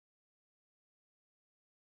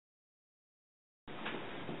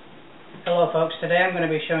Hello folks, today I'm going to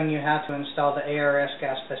be showing you how to install the A.R.S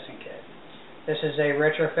gas piston kit. This is a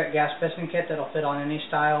retrofit gas piston kit that will fit on any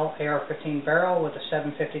style AR-15 barrel with a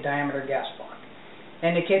 750 diameter gas block.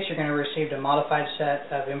 In the kit you're going to receive a modified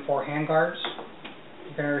set of M4 handguards.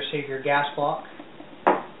 You're going to receive your gas block,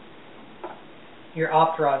 your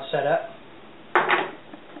opt rod setup,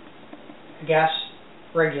 a gas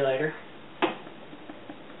regulator,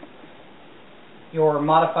 your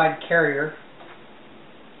modified carrier,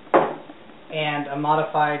 and a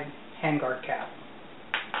modified handguard cap.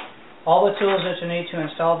 All the tools that you need to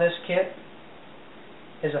install this kit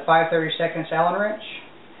is a 5/32 Allen wrench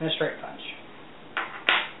and a straight punch.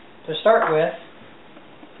 To start with,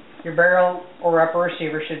 your barrel or upper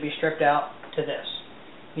receiver should be stripped out to this.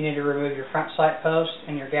 You need to remove your front sight post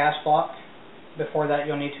and your gas block. Before that,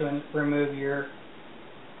 you'll need to remove your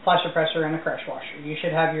flash suppressor and the crush washer. You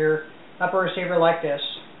should have your upper receiver like this.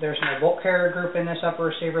 There's no bolt carrier group in this upper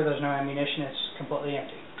receiver. There's no ammunition. It's completely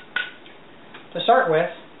empty. To start with,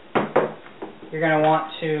 you're going to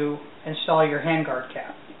want to install your handguard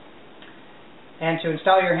cap. And to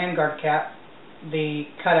install your handguard cap, the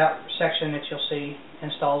cutout section that you'll see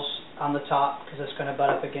installs on the top because it's going to butt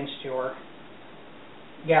up against your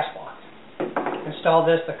gas block. Install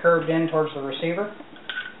this the curved end towards the receiver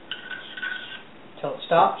until it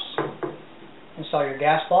stops. Install your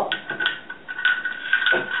gas block.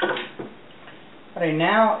 Okay,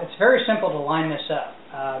 now it's very simple to line this up.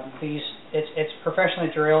 It's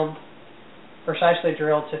professionally drilled, precisely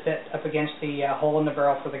drilled to fit up against the hole in the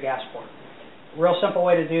barrel for the gas port. Real simple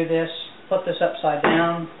way to do this: flip this upside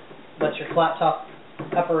down, let your flat top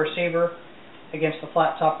upper receiver against the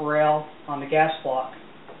flat top rail on the gas block.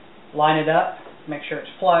 Line it up, make sure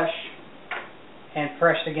it's flush and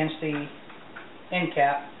pressed against the end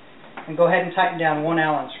cap, and go ahead and tighten down one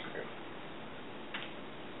Allen screw.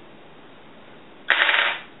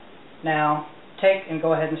 Now take and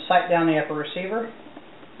go ahead and sight down the upper receiver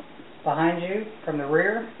behind you from the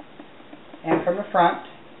rear and from the front,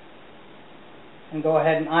 and go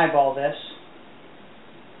ahead and eyeball this.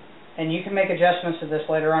 And you can make adjustments to this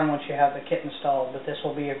later on once you have the kit installed, but this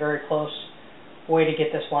will be a very close way to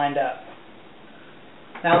get this lined up.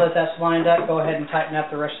 Now that that's lined up, go ahead and tighten up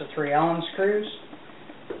the rest of the 3 Allen screws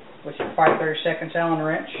with your 5/32 Allen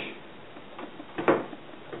wrench.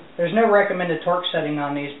 There's no recommended torque setting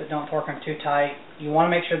on these, but don't torque them too tight. You want to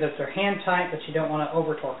make sure that they're hand tight, but you don't want to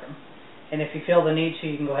over torque them. And if you feel the need to,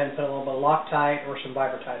 you can go ahead and put a little bit of Loctite or some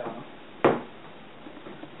Vibrotite on them.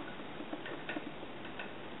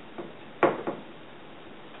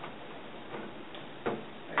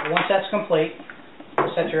 Once that's complete,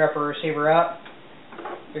 set your upper receiver up.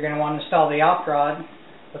 You're going to want to install the opt rod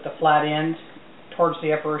with the flat end towards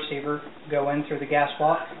the upper receiver. Go in through the gas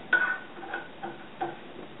block.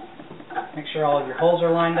 Make sure all of your holes are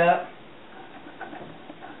lined up.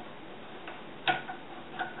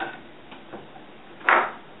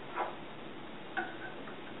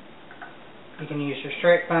 You can use your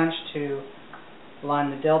straight punch to line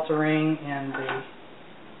the delta ring and the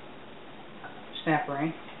snap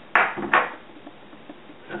ring.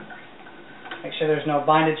 Make sure there's no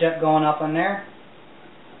bindage up going up on there.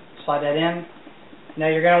 Slide that in. Now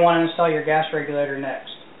you're going to want to install your gas regulator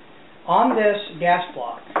next. On this gas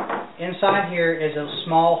block, inside here is a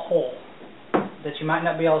small hole that you might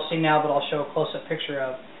not be able to see now, but I'll show a close-up picture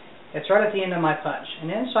of. It's right at the end of my punch, and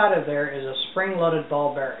inside of there is a spring-loaded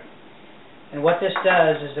ball bearing. And what this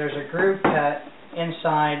does is there's a groove cut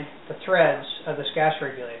inside the threads of this gas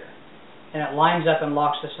regulator, and it lines up and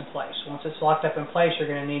locks this in place. Once it's locked up in place, you're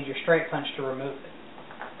going to need your straight punch to remove it.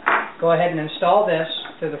 Go ahead and install this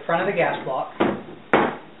through the front of the gas block,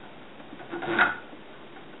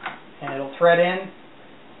 and it'll thread in.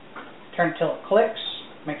 Turn it till it clicks.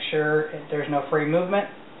 Make sure there's no free movement,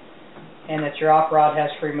 and that your opt rod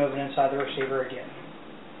has free movement inside the receiver again.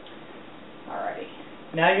 Alrighty.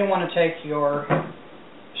 Now you want to take your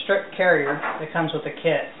strip carrier that comes with the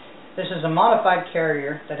kit. This is a modified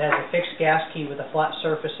carrier that has a fixed gas key with a flat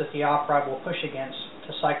surface that the opt rod will push against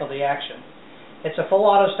to cycle the action. It's a full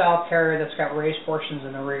auto style carrier that's got raised portions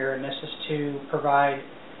in the rear, and this is to provide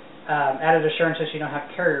added assurance that you don't have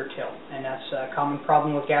carrier tilt, and that's a common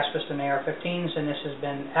problem with gas piston AR-15s, and this has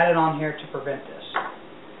been added on here to prevent this.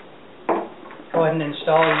 Go ahead and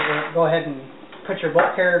go ahead and put your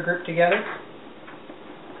bolt carrier group together.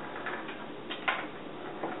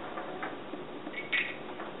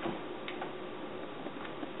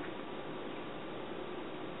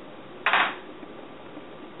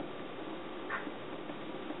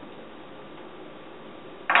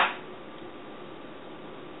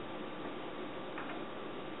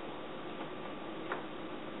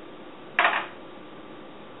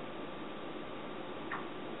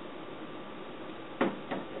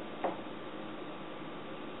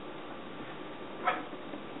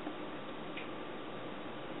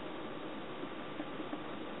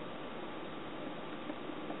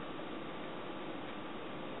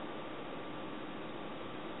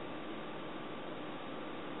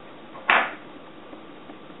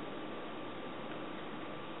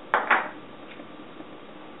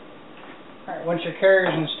 Alright, once your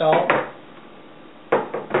carrier is installed,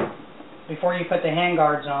 before you put the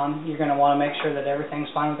handguards on, you're going to want to make sure that everything's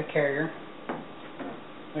fine with the carrier.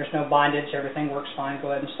 There's no bindage, everything works fine.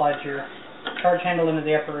 Go ahead and slide your charge handle into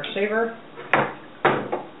the upper receiver.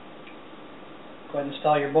 Go ahead and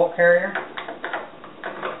install your bolt carrier.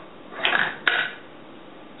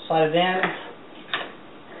 Slide it in.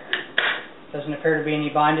 Doesn't appear to be any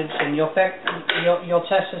bindage, and you'll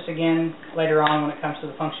test this again later on when it comes to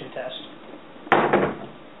the function test.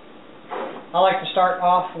 I like to start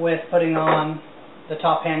off with putting on the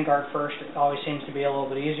top handguard first. It always seems to be a little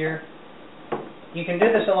bit easier. You can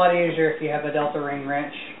do this a lot easier if you have a Delta ring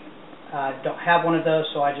wrench. I don't have one of those,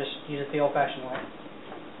 so I just use it the old-fashioned way.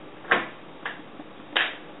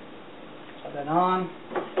 Slide that on.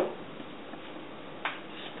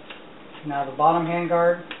 Now the bottom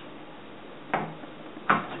handguard.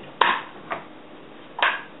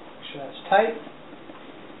 Make sure that's tight.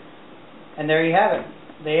 And there you have it.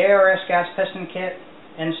 The A.R.S. gas piston kit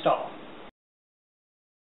installed.